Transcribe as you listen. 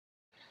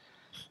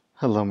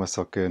Hello, my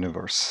soccer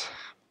universe.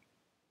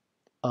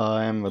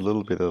 I am a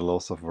little bit at a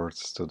loss of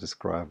words to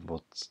describe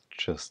what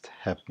just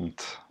happened.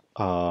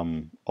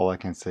 All I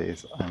can say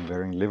is I'm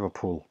wearing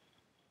Liverpool,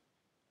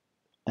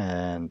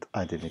 and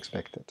I didn't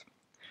expect it.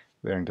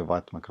 Wearing the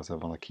white one because I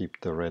want to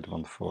keep the red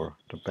one for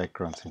the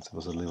background since it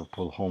was a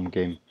Liverpool home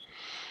game.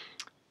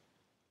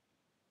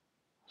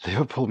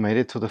 Liverpool made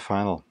it to the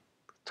final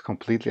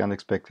completely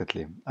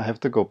unexpectedly. I have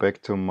to go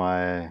back to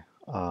my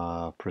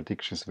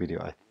predictions video.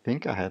 I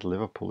think I had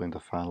Liverpool in the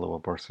final over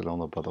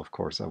Barcelona, but of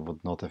course I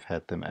would not have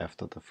had them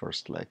after the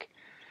first leg.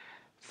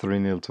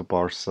 3-0 to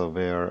Barca,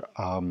 where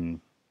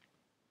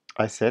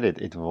I said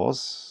it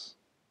was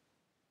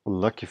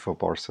lucky for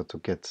Barca to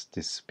get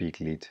this big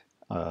lead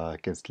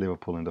against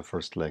Liverpool in the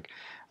first leg.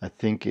 I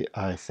think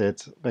I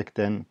said back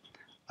then,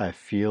 I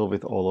feel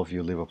with all of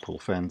you Liverpool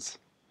fans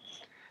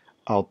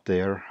out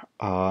there.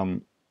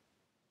 I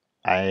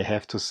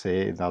have to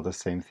say now the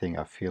same thing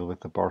I feel with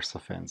the Barca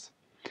fans.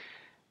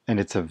 And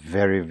it's a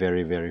very,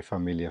 very, very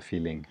familiar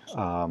feeling,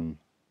 and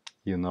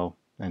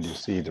you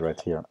see it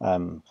right here.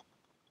 I'm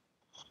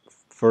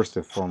first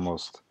and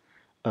foremost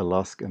a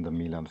Lask and a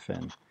Milan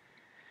fan.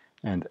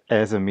 And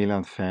as a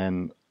Milan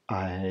fan,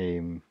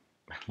 I'm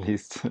at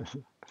least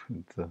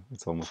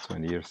it's almost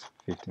 20 years,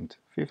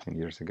 15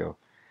 years ago,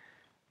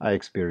 I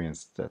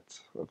experienced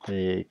that.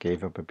 They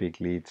gave up a big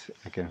lead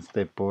against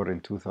Depor in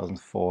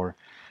 2004,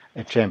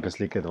 a Champions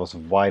League that was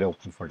wide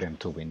open for them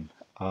to win.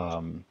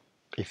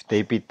 If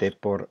they beat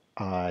Depor,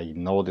 I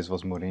know this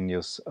was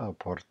Mourinho's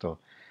Porto.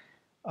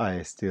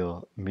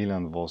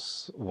 Milan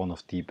was one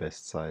of the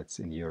best sides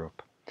in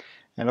Europe.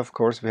 And of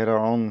course, we had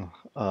our own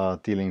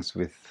dealings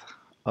with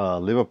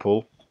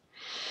Liverpool.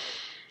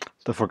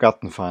 The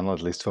forgotten final,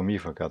 at least for me,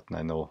 forgotten.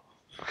 I know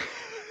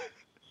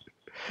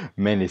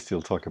many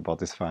still talk about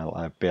this final.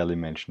 I barely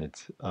mention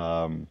it.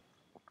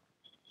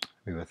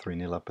 We were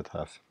 3-0 up at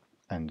half,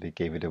 and we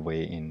gave it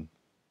away in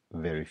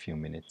very few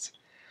minutes.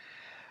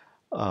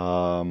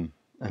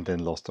 And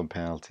then lost on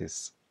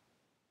penalties.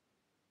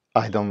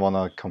 I don't want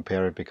to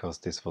compare it because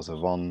this was a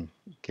one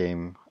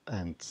game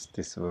and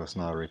this was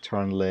now a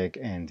return leg,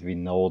 and we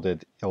know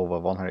that over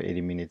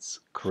 180 minutes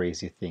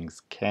crazy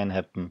things can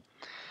happen.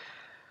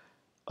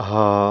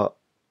 But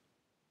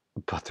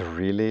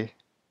really,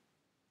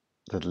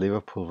 that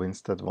Liverpool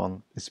wins that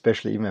one,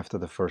 especially even after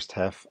the first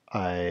half,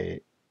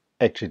 I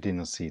actually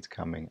didn't see it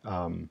coming.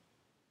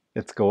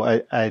 Let's go.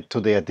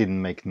 Today I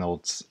didn't make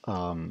notes.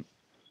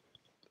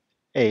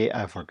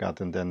 I forgot,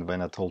 and then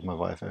when I told my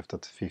wife after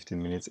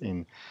 15 minutes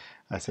in,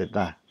 I said,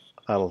 "Nah,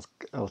 I'll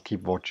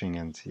keep watching,"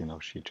 and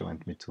she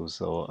joined me too.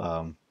 So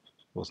it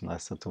was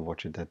nicer to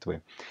watch it that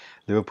way.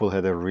 Liverpool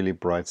had a really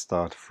bright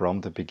start from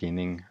the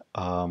beginning.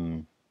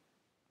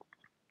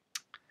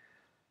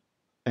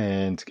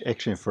 And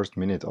actually, in first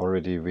minute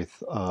already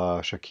with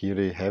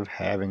Shaqiri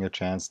having a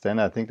chance. Then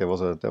I think there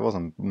was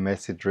a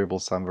messy dribble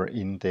somewhere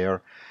in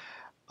there.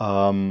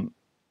 And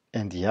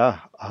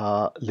yeah,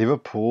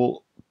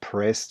 Liverpool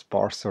pressed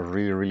Barca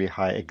really, really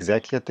high,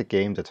 exactly at the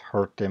game that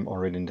hurt them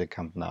already in the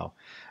Camp Nou,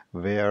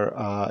 where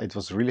it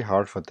was really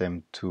hard for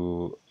them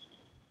to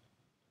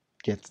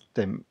get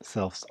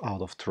themselves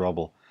out of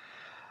trouble.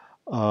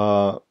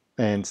 Uh,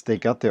 and they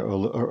got their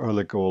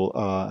early goal.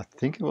 I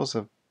think it was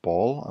a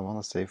ball, I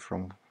want to say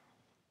from,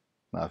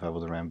 now if I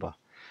would remember,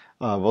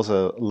 was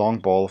a long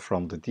ball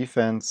from the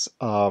defense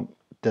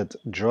that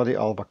Jordi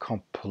Alba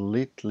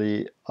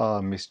completely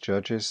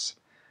misjudges,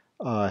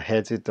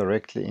 heads it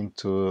directly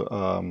into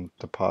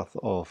the path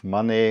of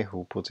Mane,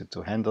 who puts it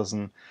to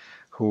Henderson,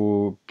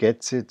 who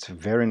gets it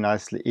very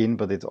nicely in,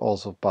 but it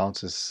also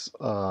bounces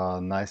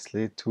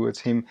nicely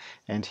towards him,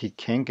 and he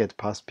can get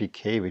past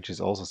PK, which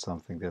is also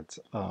something that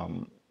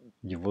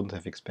you wouldn't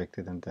have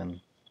expected, and then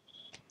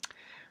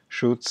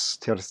shoots,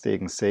 Ter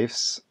Stegen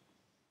saves,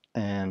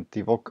 and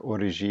Divock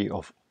Origi,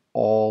 of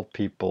all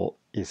people,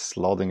 is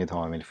slotting it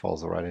home. I mean, it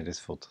falls right at his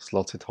foot.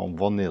 Slots it home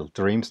 1-0.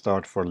 Dream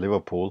start for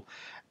Liverpool.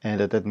 And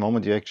at that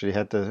moment, you actually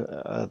had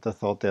the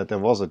thought that there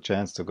was a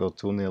chance to go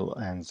 2-0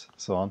 and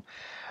so on.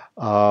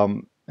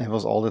 It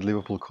was all that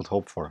Liverpool could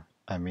hope for.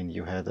 I mean,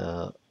 you had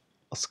a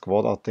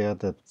squad out there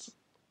that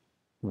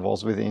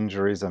was with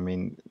injuries. I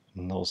mean,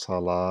 no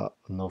Salah,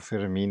 no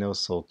Firmino,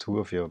 so two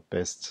of your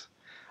best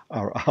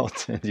are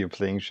out, and you're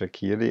playing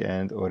Shaqiri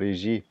and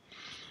Origi.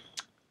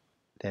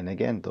 Then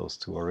again, those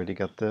two already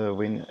got the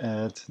win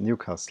at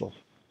Newcastle.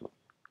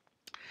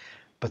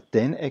 But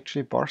then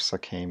actually Barca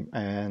came,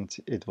 and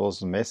it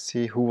was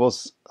Messi who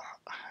was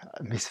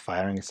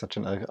misfiring is such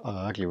an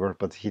ugly word,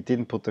 but he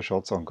didn't put the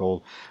shots on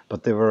goal.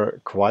 But there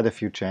were quite a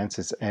few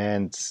chances,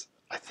 and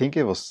I think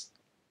it was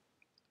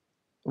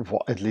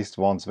at least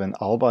once when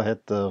Alba had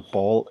the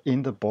ball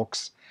in the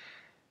box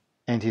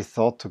and he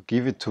thought to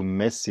give it to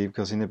Messi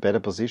because in a better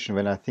position,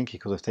 when I think he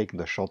could have taken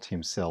the shot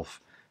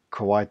himself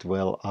quite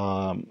well.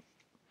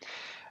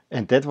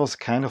 And that was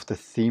kind of the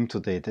theme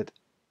today, that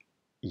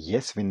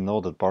yes, we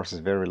know that Barca is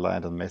very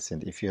reliant on Messi,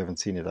 and if you haven't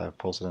seen it, I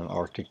posted an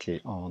article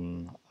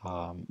on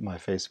my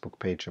Facebook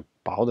page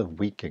about a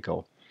week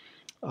ago,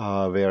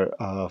 where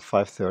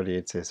 5:30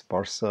 it says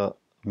Barca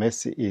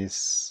Messi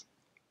is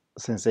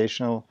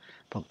sensational,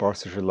 but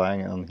Barca is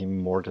relying on him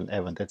more than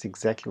ever. And that's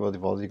exactly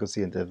what you could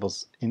see, and that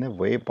was in a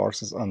way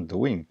Barca's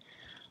undoing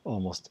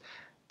almost.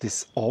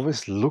 This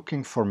always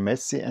looking for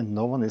Messi, and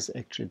no one is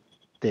actually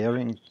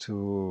daring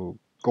to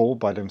go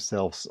by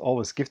themselves.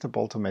 Always give the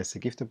ball to Messi,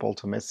 give the ball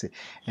to Messi.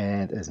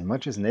 And as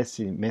much as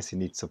Messi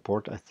needs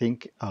support, I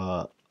think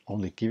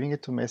only giving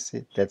it to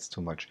Messi, that's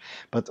too much.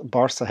 But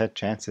Barca had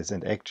chances,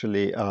 and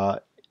actually,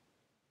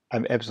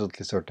 I'm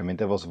absolutely certain. I mean,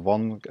 there was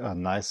one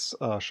nice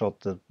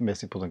shot that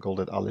Messi put on goal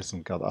that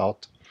Alisson got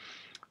out.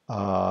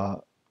 Uh,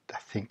 I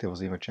think there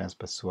was even a chance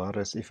by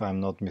Suarez, if I'm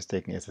not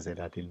mistaken. As I said,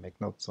 I didn't make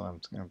notes, so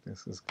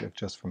this is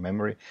just from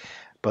memory.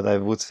 But I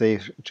would say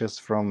just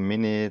from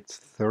minute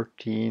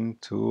 13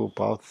 to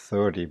about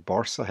 30,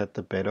 Barca had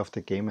the better of the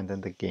game, and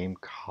then the game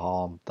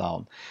calmed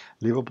down.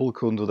 Liverpool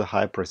couldn't do the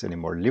high press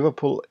anymore.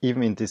 Liverpool,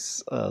 even in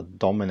this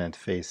dominant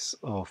phase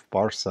of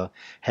Barca,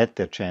 had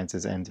their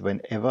chances, and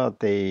whenever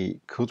they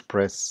could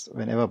press,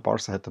 whenever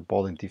Barca had the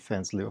ball in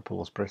defense, Liverpool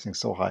was pressing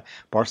so high.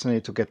 Barca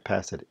needed to get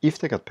past it. If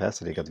they got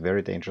past it, it got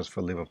very dangerous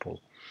for Liverpool.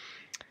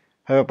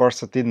 However,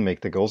 Barca didn't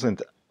make the goals,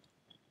 and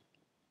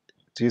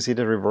do you see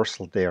the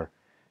reversal there?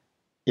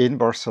 In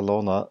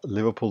Barcelona,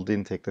 Liverpool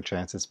didn't take the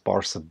chances,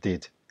 Barca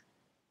did.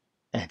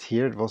 And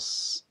here it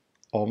was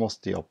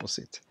almost the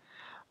opposite.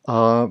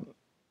 But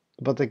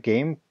the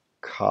game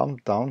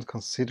calmed down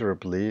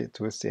considerably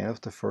towards the end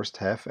of the first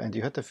half, and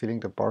you had the feeling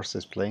that Barca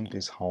is playing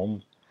this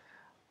home.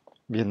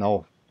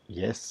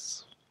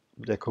 Yes,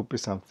 there could be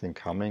something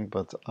coming,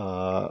 but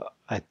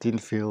I didn't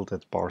feel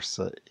that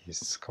Barca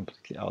is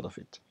completely out of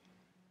it.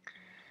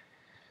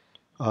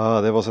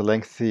 There was a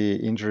lengthy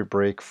injury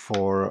break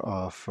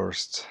for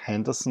first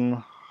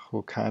Henderson,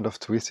 who kind of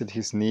twisted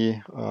his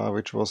knee,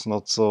 which was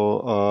not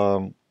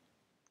so,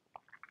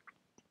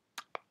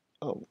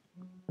 uh,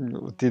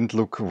 didn't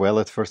look well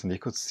at first, and you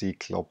could see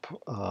Klopp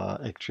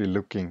actually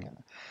looking,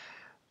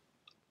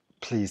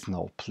 please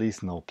no,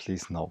 please no,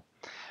 please no.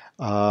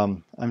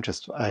 I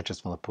just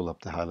want to pull up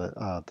the highlight,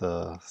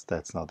 the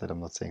stats now that I'm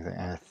not saying that.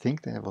 And I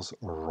think there was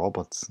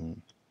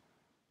Robertson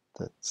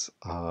that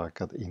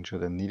got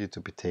injured and needed to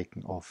be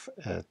taken off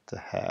at the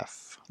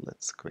half.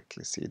 Let's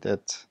quickly see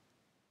that.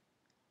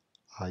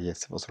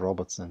 Yes, it was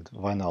Robertson.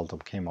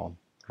 Wijnaldum came on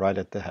right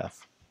at the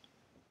half.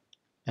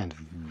 And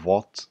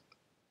what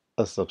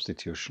a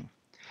substitution.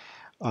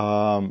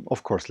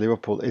 Of course,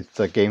 Liverpool,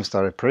 the game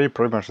started pretty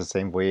much the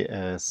same way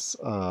as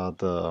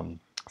the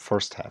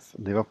first half.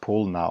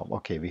 Liverpool now,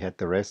 okay, we had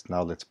the rest,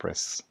 now let's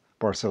press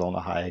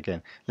Barcelona high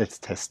again. Let's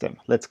test them.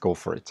 Let's go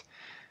for it.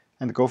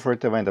 And go for it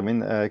they went. I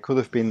mean, it could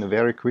have been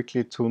very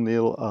quickly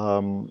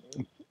 2-0.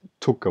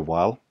 Took a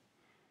while.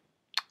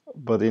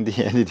 But in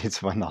the end, it is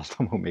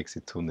Wijnaldum who makes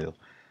it 2-0.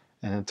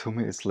 And then 2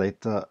 minutes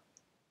later,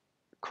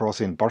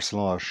 cross in,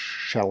 Barcelona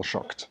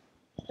shell-shocked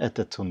at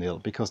the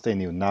 2-0 because they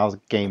knew now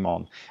game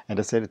on. And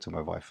I said it to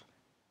my wife.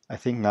 I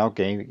think now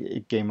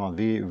game on.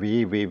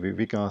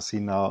 We're gonna see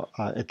now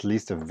at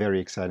least a very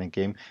exciting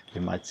game.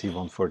 We might see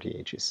one for the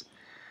ages.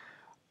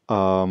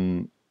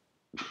 And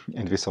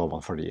we saw one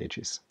for the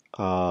ages.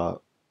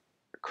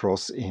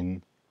 Cross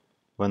in,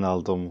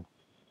 Wijnaldum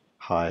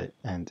high,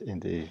 and in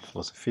the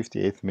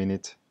 58th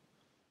minute,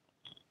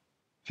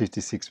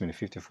 56th minute,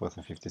 54th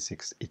and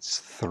 56th, it's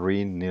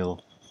 3-0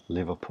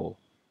 Liverpool.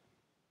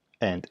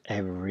 And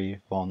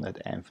everyone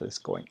at Anfield is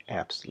going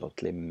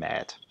absolutely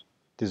mad.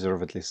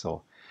 Deservedly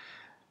so.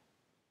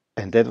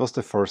 And that was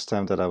the first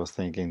time that I was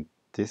thinking,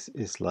 this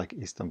is like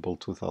Istanbul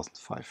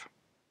 2005.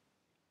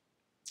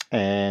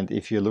 And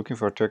if you're looking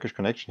for a Turkish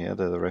connection here,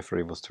 the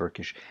referee was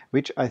Turkish,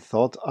 which I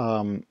thought,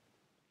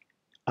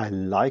 I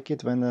like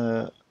it when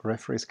a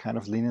referee is kind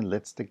of lenient,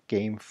 lets the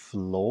game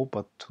flow,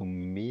 but to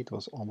me it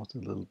was almost a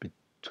little bit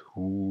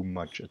too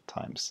much at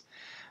times.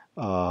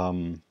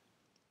 But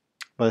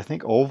I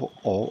think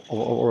overall,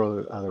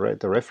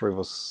 the referee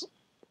was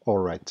all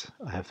right.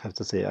 I have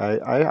to say,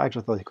 I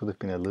just thought he could have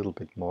been a little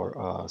bit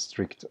more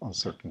strict on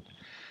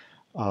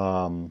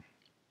um,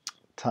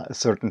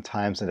 certain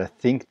times, and I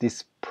think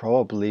this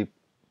probably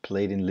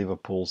played in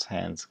Liverpool's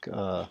hands.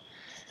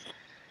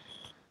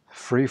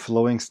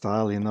 Free-flowing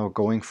style,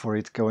 going for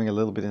it, going a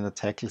little bit in the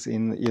tackles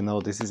in,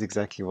 this is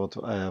exactly what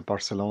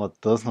Barcelona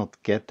does not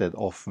get that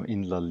often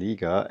in La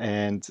Liga,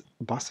 and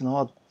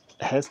Barcelona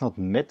has not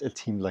met a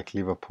team like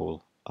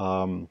Liverpool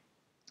in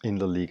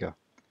La Liga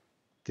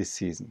this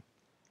season.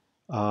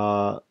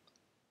 I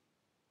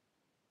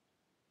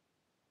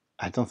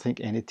don't think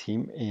any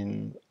team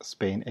in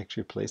Spain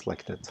actually plays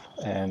like that,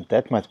 and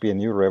that might be a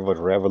new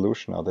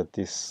revolution now that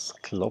this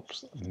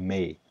Klopp's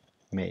may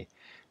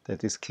that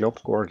this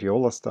Klopp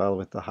Guardiola style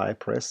with the high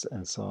press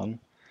and so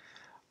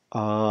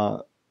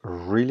on,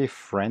 really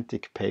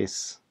frantic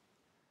pace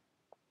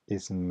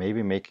is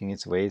maybe making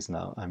its ways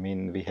now. I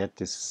mean, we had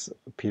this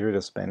period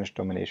of Spanish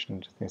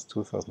domination since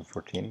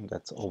 2014.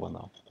 That's over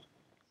now.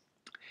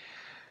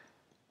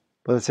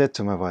 But I said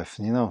to my wife,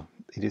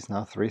 it is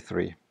now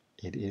 3-3.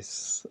 It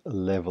is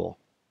level.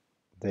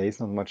 There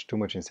is not too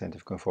much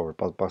incentive going forward,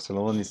 but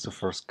Barcelona needs to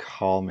first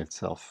calm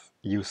itself.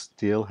 You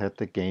still had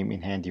the game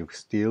in hand. You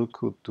still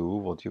could do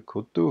what you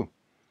could do.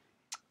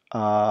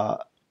 uh,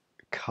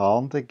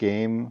 calm the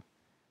game,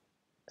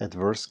 at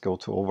worst go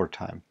to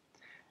overtime.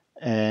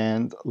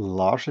 And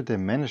largely they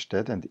managed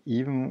that and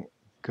even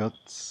got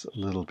a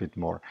little bit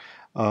more.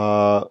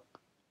 Uh,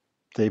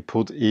 they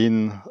put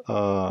in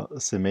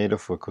Semedo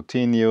for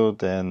Coutinho,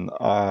 then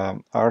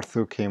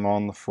Arthur came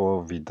on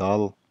for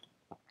Vidal,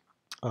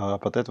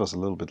 but that was a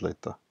little bit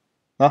later.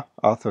 No,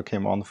 Arthur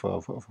came on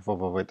for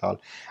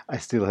Vidal. I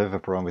still have a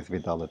problem with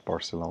Vidal at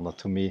Barcelona.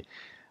 To me,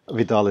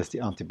 Vidal is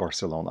the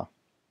anti-Barcelona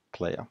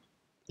player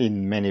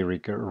in many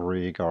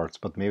regards,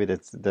 but maybe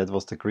that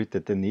was the grit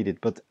that they needed.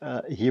 But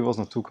he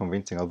wasn't too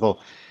convincing. Although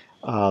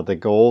the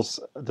goals,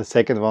 the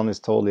second one is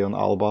totally on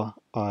Alba.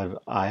 I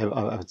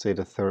would say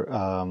the third,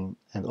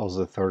 and also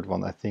the third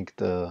one. I think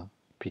the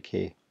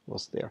PK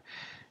was there.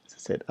 As I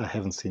said, I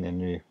haven't seen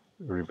any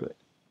replay.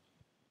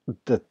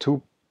 The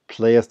two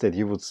players that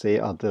you would say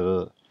are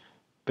the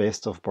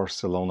best of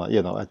Barcelona.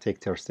 I take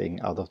Ter Stegen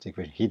out of the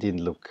equation. He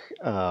didn't look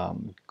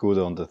good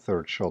on the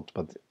third shot,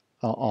 but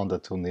on the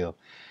 2-0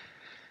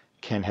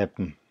 can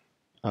happen.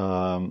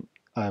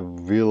 I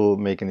will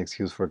make an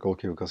excuse for a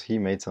goalkeeper because he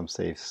made some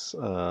saves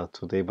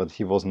today, but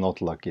he was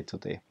not lucky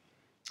today.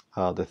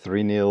 The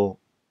 3-0,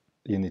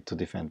 you need to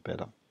defend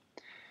better.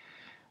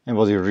 And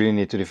what you really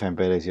need to defend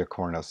better is your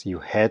corners. You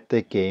had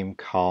the game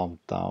calmed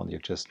down. You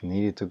just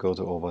needed to go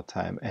to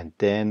overtime. And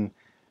then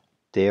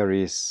there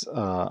is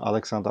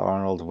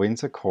Alexander-Arnold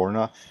wins a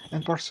corner,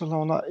 and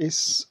Barcelona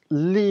is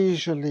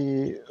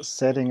leisurely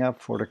setting up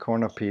for the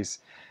corner piece.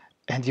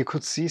 And you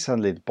could see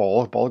suddenly the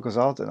ball goes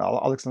out, and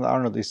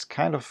Alexander-Arnold is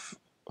kind of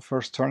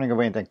first turning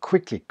away and then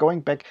quickly going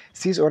back,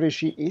 sees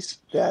Origi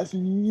there's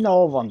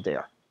no one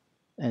there.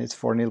 And it's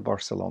 4-0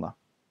 Barcelona.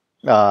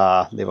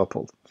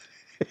 Liverpool.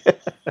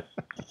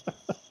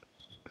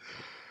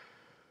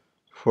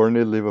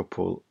 4-0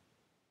 Liverpool,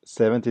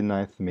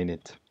 79th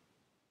minute.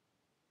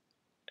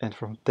 And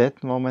from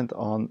that moment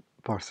on,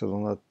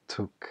 Barcelona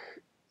took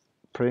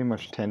pretty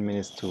much 10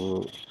 minutes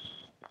to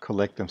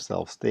collect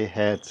themselves. They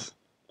had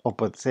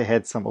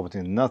some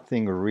opportunity.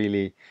 Nothing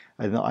really.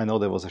 I know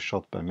there was a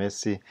shot by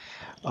Messi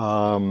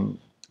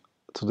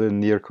to the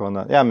near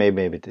corner. Yeah,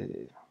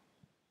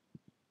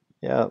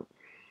 yeah,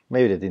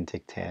 maybe they didn't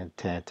take 10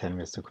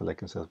 minutes to collect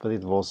themselves, but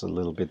it was a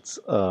little bit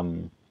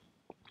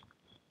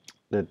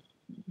that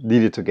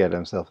needed to get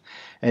themselves.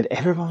 And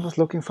everyone was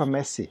looking for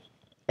Messi.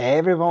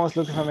 Everyone was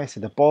looking for Messi.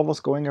 The ball was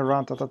going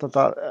around. Da, da, da,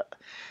 da.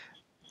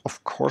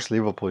 Of course,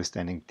 Liverpool is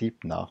standing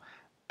deep now,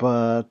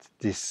 but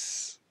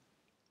this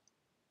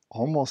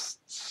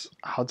almost,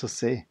 how to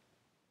say,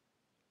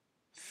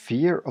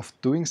 fear of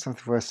doing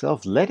something for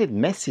yourself. Let it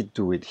Messi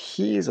do it.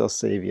 He is our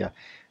savior.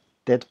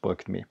 That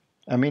bugged me.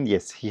 I mean,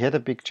 yes, he had a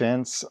big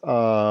chance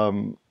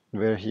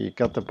where he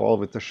got the ball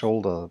with the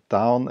shoulder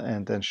down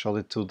and then shot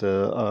it to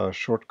the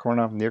short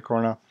corner, near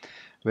corner,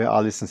 where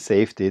Alisson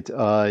saved it.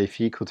 If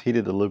he could hit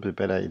it a little bit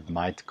better, it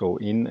might go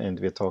in. And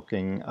we're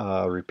talking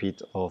a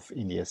repeat of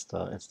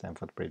Iniesta at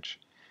Stamford Bridge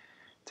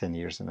 10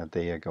 years and a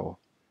day ago.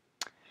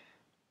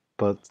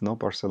 But no,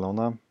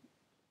 Barcelona.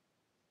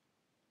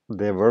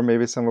 There were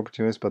maybe some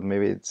opportunities, but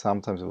maybe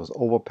sometimes it was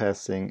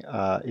overpassing.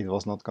 It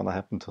was not going to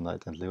happen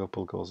tonight, and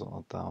Liverpool goes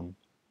on down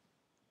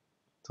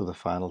to the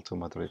final to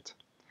Madrid.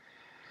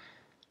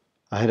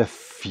 I had a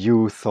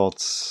few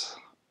thoughts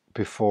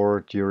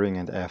before, during,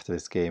 and after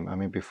this game. I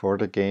mean, before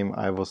the game,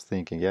 I was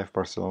thinking, yeah, if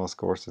Barcelona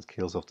scores, it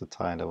kills off the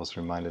tie. And I was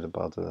reminded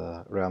about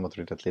the Real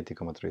Madrid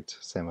Atletico Madrid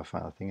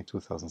semi-final, I think in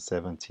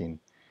 2017,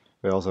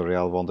 where also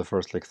Real won the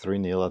first leg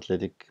 3-0.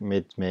 Athletic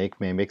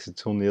makes it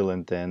 2-0,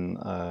 and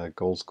then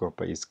goal scored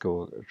by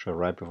Isco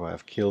right before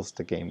half kills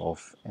the game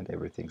off, and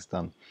everything's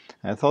done.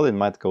 And I thought it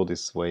might go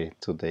this way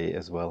today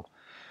as well.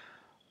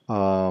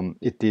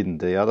 It didn't.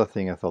 The other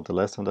thing I thought the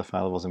last time the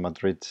final was in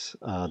Madrid.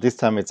 This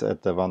time it's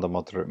at the Wanda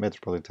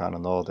Metropolitano,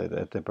 not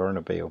at the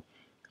Bernabeu.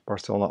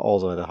 Barcelona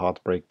also had a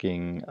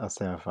heartbreaking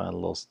semi-final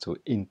loss to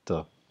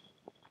Inter,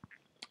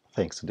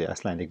 thanks to the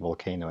Icelandic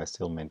volcano, I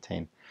still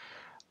maintain.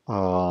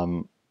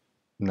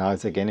 Now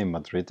it's again in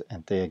Madrid,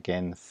 and they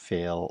again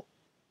fail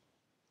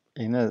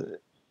in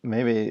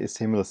maybe a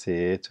similar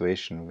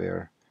situation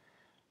where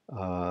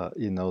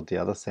the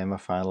other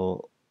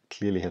semi-final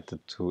clearly had the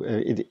two.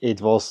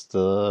 It was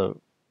the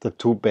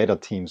two better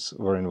teams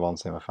were in one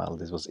semi-final.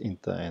 This was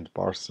Inter and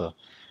Barca,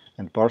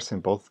 and Barca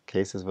in both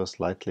cases were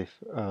slightly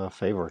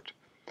favored.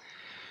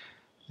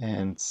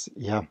 And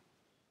yeah,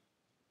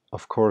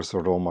 of course,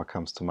 Roma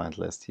comes to mind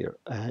last year.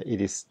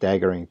 It is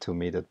staggering to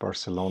me that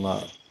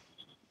Barcelona.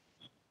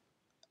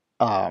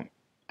 I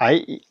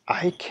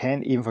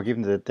can't even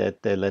forgive them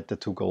that they let the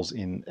two goals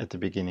in at the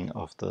beginning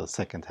of the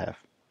second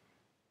half.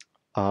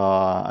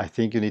 I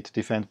think you need to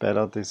defend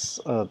better. The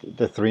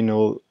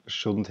 3-0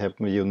 shouldn't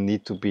happen. You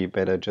need to be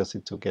better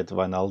adjusted to get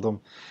Wijnaldum.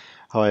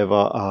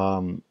 However,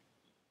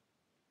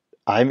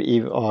 I'm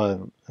even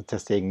Ter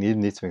Stegen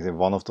needs to make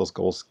one of those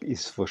goals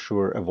is for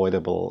sure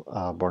avoidable,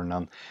 bar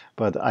none.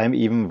 But I'm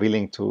even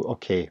willing to,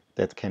 okay,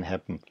 that can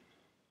happen.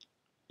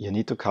 You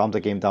need to calm the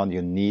game down.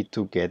 You need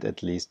to get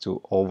at least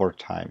to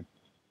overtime.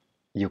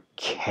 You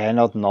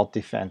cannot not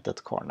defend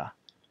that corner.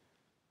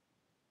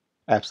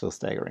 Absolutely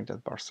staggering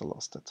that Barca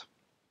lost it.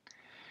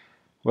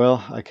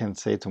 Well, I can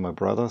say to my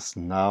brothers,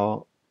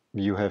 now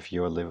you have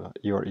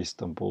your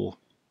Istanbul.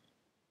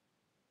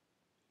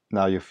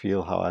 Now you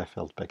feel how I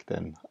felt back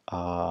then.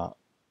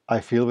 I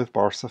feel with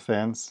Barca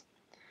fans.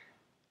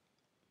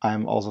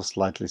 I'm also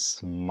slightly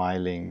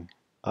smiling,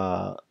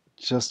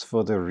 just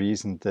for the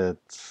reason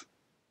that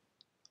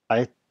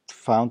I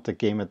found the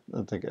game at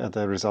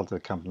the result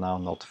at Camp Nou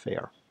not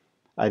fair.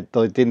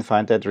 Didn't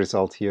find that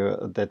result here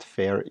that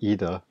fair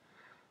either.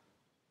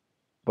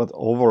 But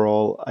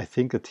overall, I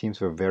think the teams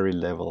were very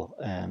level,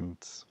 and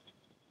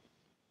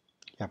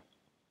yeah.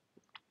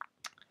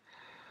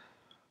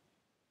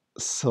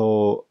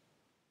 So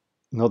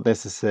not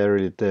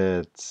necessarily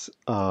that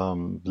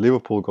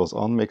Liverpool goes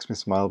on makes me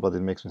smile, but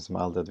it makes me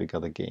smile that we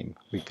got a game.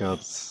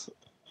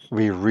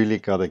 We really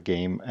got a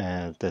game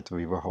that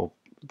we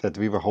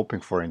were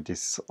hoping for in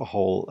this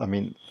whole. I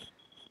mean,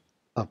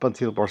 up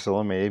until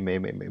Barcelona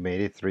made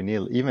it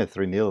 3-0, even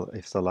 3-0,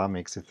 if Salah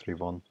makes it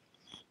 3-1,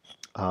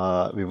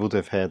 we would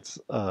have had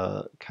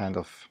kind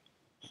of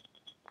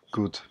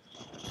good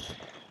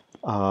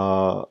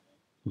uh,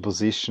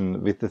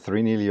 position. With the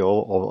 3-0, you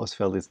always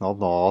felt it's not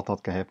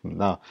gonna happen.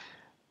 Now,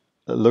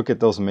 look at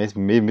those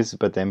misses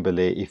by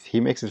Dembele. If he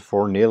makes it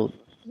 4-0,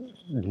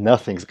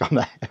 nothing's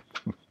gonna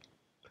happen.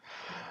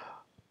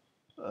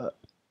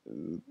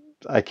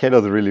 I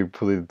cannot really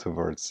put it into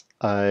words.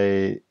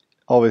 I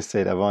always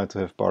said I wanted to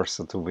have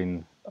Barca to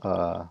win.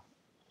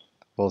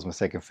 Was my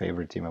second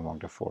favorite team among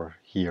the four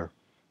here.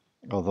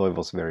 Although it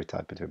was very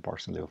tight between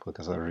Barca and Liverpool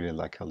because I really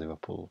like how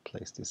Liverpool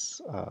plays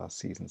this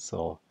season.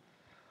 So,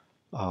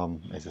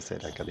 as I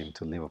said, I got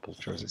into Liverpool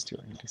jerseys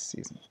during this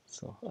season.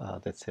 So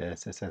that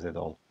says it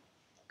all.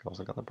 I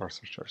also got a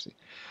Barca jersey.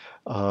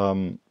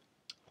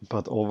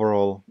 But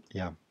overall,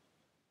 yeah,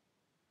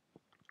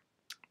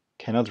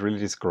 cannot really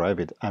describe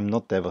it. I'm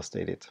not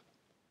devastated.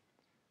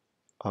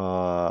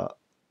 Uh,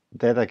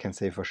 that I can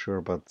say for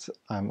sure, but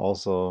I'm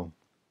also,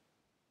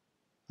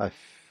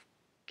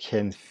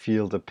 can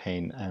feel the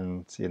pain,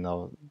 and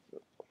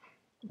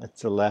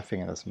it's a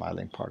laughing and a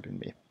smiling part in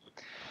me.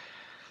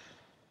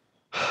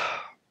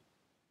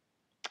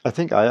 I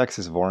think Ajax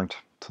is warned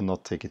to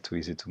not take it too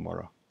easy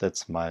tomorrow.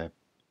 That's my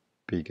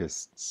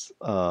biggest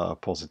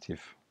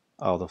positive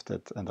out of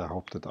that, and I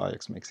hope that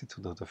Ajax makes it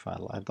to the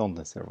final. I don't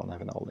necessarily want to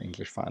have an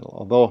all-English final,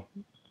 although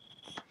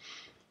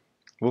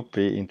it would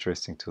be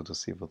interesting to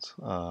see what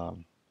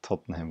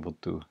Tottenham would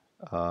do,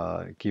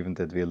 given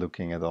that we're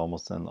looking at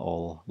almost an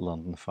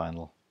all-London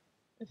final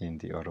in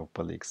the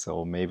Europa League.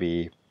 So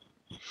maybe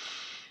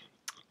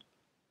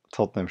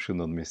Tottenham should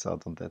not miss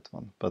out on that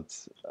one.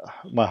 But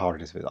my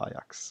heart is with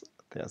Ajax.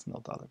 There's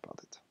no doubt about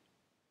it.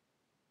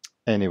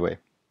 Anyway,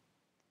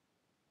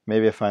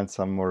 maybe I find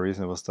some more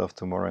reasonable stuff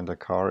tomorrow in the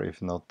car.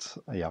 If not,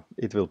 yeah,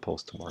 it will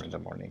post tomorrow in the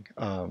morning.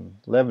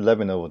 Let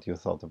me know what you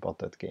thought about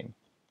that game.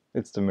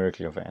 It's the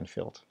miracle of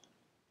Anfield.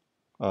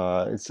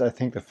 It's, I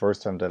think, the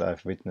first time that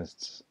I've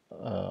witnessed.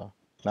 No,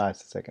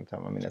 it's the second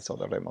time. I mean, I saw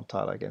the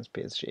remontada against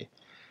PSG.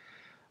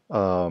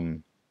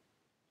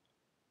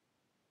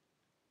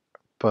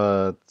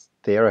 But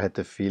there I had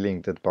the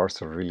feeling that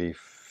Barca really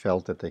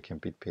felt that they can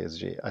beat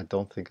PSG. I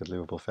don't think that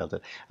Liverpool felt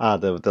it.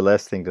 The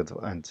last thing that,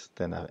 and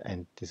then I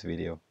end this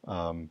video.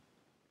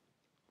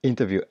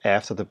 Interview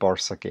after the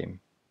Barca game,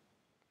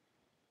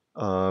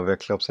 where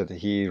Klopp said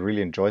he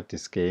really enjoyed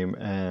this game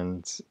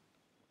and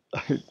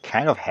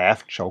kind of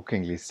half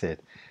jokingly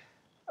said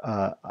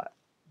uh,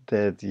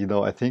 that,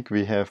 I think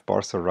we have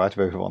Barca right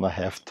where we want to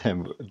have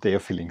them. They are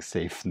feeling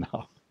safe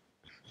now.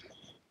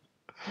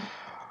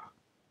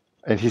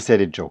 And he said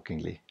it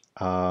jokingly.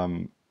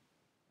 And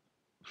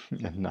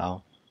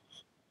now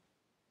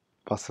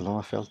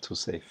Barcelona felt too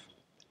safe.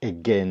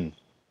 Again,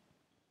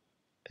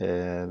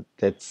 I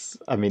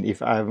mean,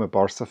 if I'm a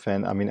Barca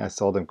fan, I mean, I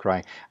saw them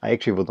crying. I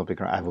actually would not be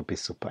crying. I would be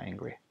super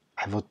angry.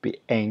 I would be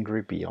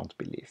angry beyond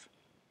belief.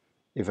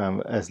 If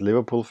I'm as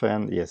Liverpool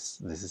fan, yes,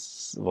 this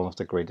is one of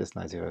the greatest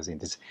nights I've ever seen.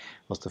 This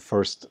was the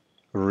first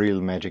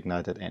real magic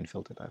night at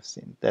Anfield that I've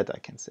seen. That I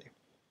can say.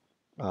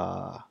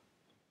 Uh,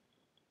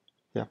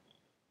 yeah,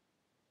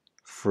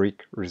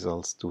 freak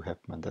results do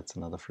happen, and that's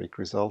another freak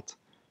result,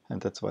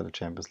 and that's why the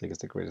Champions League is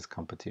the greatest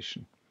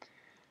competition.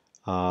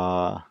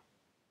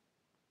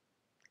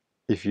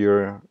 If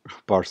you're a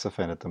Barca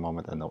fan at the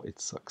moment, I know it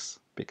sucks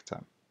big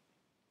time.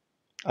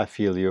 I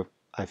feel you.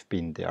 I've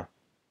been there.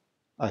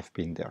 I've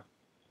been there.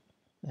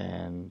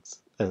 And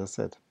as I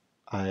said,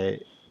 I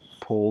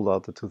pulled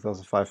out the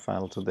 2005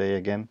 final today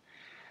again.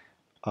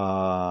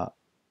 I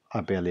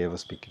barely ever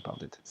speak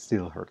about it. It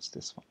still hurts,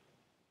 this one.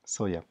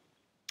 So yeah.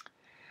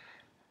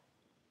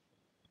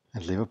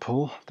 And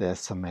Liverpool,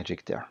 there's some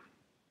magic there.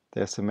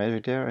 There's some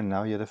magic there, and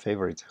now you're the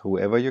favorite.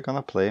 Whoever you're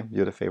gonna play,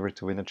 you're the favorite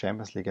to win the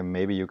Champions League, and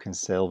maybe you can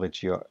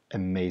salvage your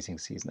amazing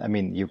season. I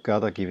mean, you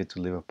gotta give it to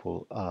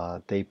Liverpool.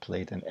 They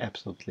played an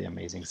absolutely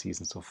amazing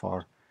season so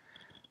far.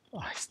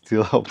 I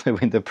still hope they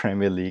win the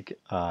Premier League.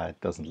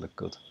 It doesn't look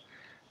good,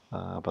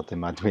 but they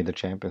might win the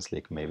Champions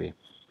League, maybe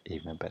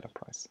even a better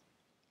price.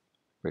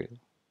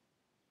 Really,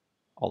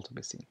 all to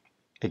be seen.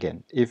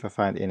 again, if I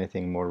find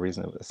anything more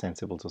reasonable,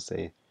 sensible to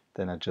say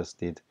than I just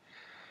did,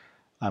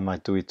 I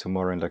might do it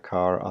tomorrow in the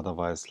car.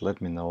 Otherwise,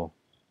 let me know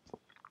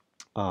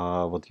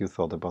what you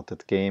thought about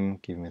that game.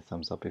 Give me a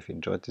thumbs up if you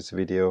enjoyed this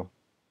video.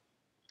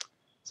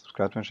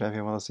 Subscribe to my channel if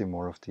you want to see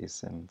more of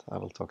these, and I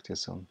will talk to you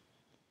soon.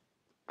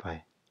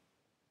 Bye.